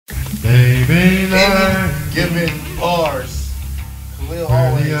Any given bars. Kahlil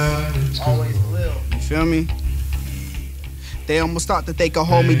always Kahlil. You feel me? They almost thought that they could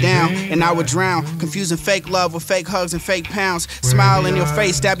hold me down, and I would drown, confusing fake love with fake hugs and fake pounds. Smile in your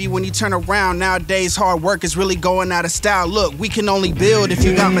face, stab you when you turn around. Nowadays, hard work is really going out of style. Look, we can only build if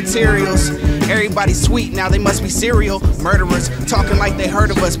you got materials. Everybody's sweet, now they must be serial murderers, talking like they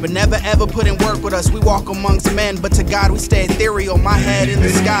heard of us, but never ever put in work with us. We walk amongst men, but to God we stay ethereal. My head in the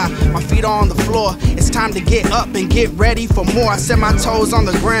sky, my feet on the floor. It's time to get up and get ready for more. I set my toes on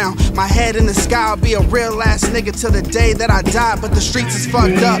the ground, my head in the sky. I'll be a real ass nigga till the day that I die. But the streets is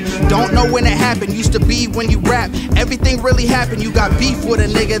fucked up. Don't know when it happened. Used to be when you rap. Everything really happened. You got beef with a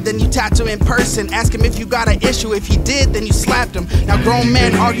nigga, then you tattoo him in person. Ask him if you got an issue. If he did, then you slapped him. Now grown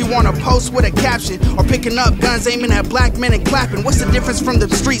men argue on a post with a caption, or picking up guns, aiming at black men and clapping. What's the difference from the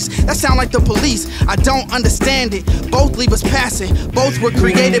streets? That sound like the police. I don't understand it. Both leave us passing. Both were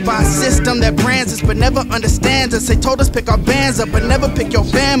created by a system that brands us but never understands us. They told us pick our bands up but never pick your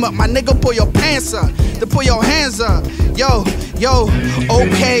fam up. My nigga, pull your pants up, then pull your hands up. Yo,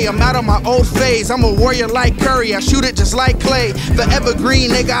 okay, I'm out of my old phase. I'm a warrior like Curry, I shoot it just like Clay. Forever green,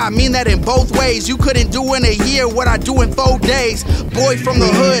 nigga, I mean that in both ways. You couldn't do in a year what I do in 4 days. Boy from the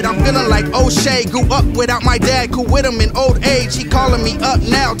hood, I'm feeling like O'Shea. Grew up without my dad, cool with him in old age. He calling me up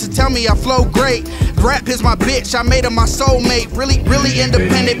now to tell me I flow great. Rap is my bitch, I made her my soulmate. Really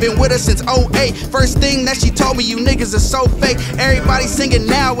independent, been with her since 08. First thing that she told me, you niggas are so fake. Everybody singing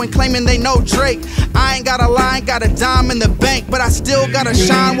now and claiming they know Drake. I ain't got a line, got a dime in the bank, but I still gotta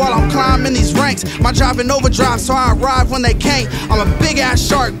shine while I'm climbing these ranks. My drive in overdrive, so I arrive when they can't. I'm a big ass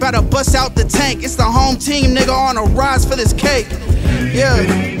shark, better bust out the tank. It's the home team, nigga, on a rise for this cake. Yeah,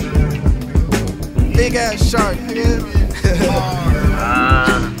 big ass shark, nigga.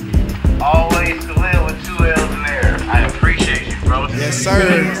 Always Kahlil with 2 L's in there. I appreciate you, bro. Yes,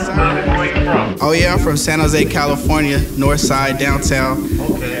 sir. Where you from? Oh yeah, I'm from San Jose, California, north side, downtown.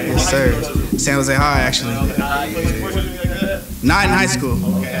 Okay. Yes, sir. San Jose High, actually. Not in high school.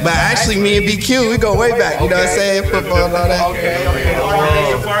 But actually, me and BQ, we go way back. You know what I'm saying? Football and all that.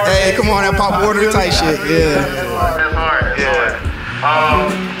 Hey, come on, that pop water type shit. Yeah. That's hard. Yeah.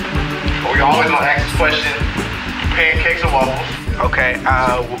 We always gonna ask this question: pancakes or waffles? Okay,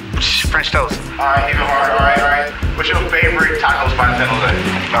 French toast. Alright, even harder. Alright. What's your favorite taco spot in San Jose?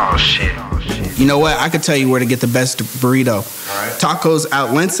 Oh shit. You know what? I could tell you where to get the best burrito. Alright. Tacos out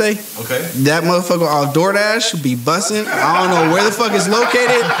Lince. Okay. That motherfucker off DoorDash be busting. I don't know where the fuck it's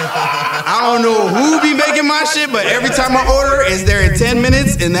located. I don't know who be making my shit, but every time I order, it's there in 10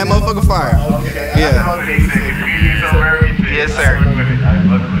 minutes and that motherfucker fire. Okay. Yeah. Yes, sir.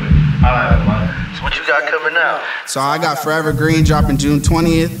 So what you got coming out? So I got Forever Green dropping June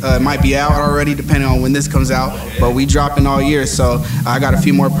 20th. It might be out already depending on when this comes out, but we dropping all year. So I got a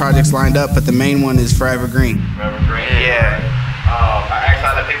few more projects lined up, but the main one is Forever Green. Forever Green. Yeah. I asked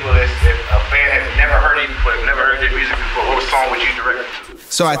other people if a fan has never heard you, but never heard your music before, what song would you direct it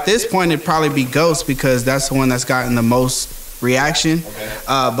to? So at this point, it'd probably be Ghost because that's the one that's gotten the most reaction. Okay.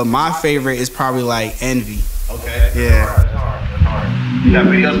 But my favorite is probably like Envy. Okay. Yeah. That's hard. You got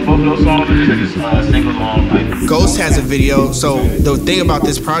videos for both of those songs, or just singles on? Like, Ghost has a video. So the thing about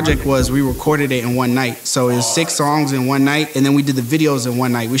this project was we recorded it in one night. So it was 6 songs in one night, and then we did the videos in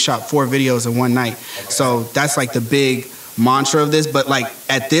one night. We shot 4 videos in one night. So that's like the big mantra of this. But like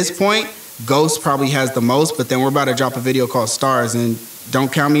at this point, Ghost probably has the most, but then we're about to drop a video called Stars, and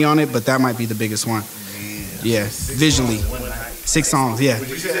don't count me on it, but that might be the biggest one. Yeah, visually. 6 songs, yeah. Would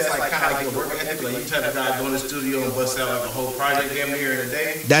you say that's like kind of like your work ethic? Like you type of guy go in the studio and bust out like a whole project damn near in a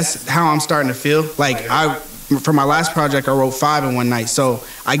day? That's how I'm starting to feel. Like for my last project, I wrote 5 in one night. So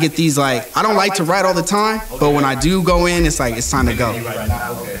I get these like, I don't like to write all the time, but when I do go in, it's like, it's time to go.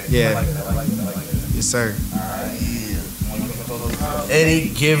 Yeah. Yes, sir. Any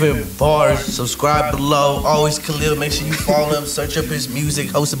given bars, subscribe below. Always Kahlil. Make sure you follow him. Search up his music.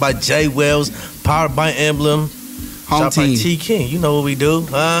 Hosted by J.Wells. Powered by Emblem. Home Shot by team. T-King. You know what we do,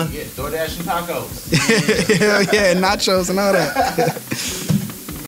 huh? Yeah, DoorDash and tacos. Hell yeah, nachos and all that.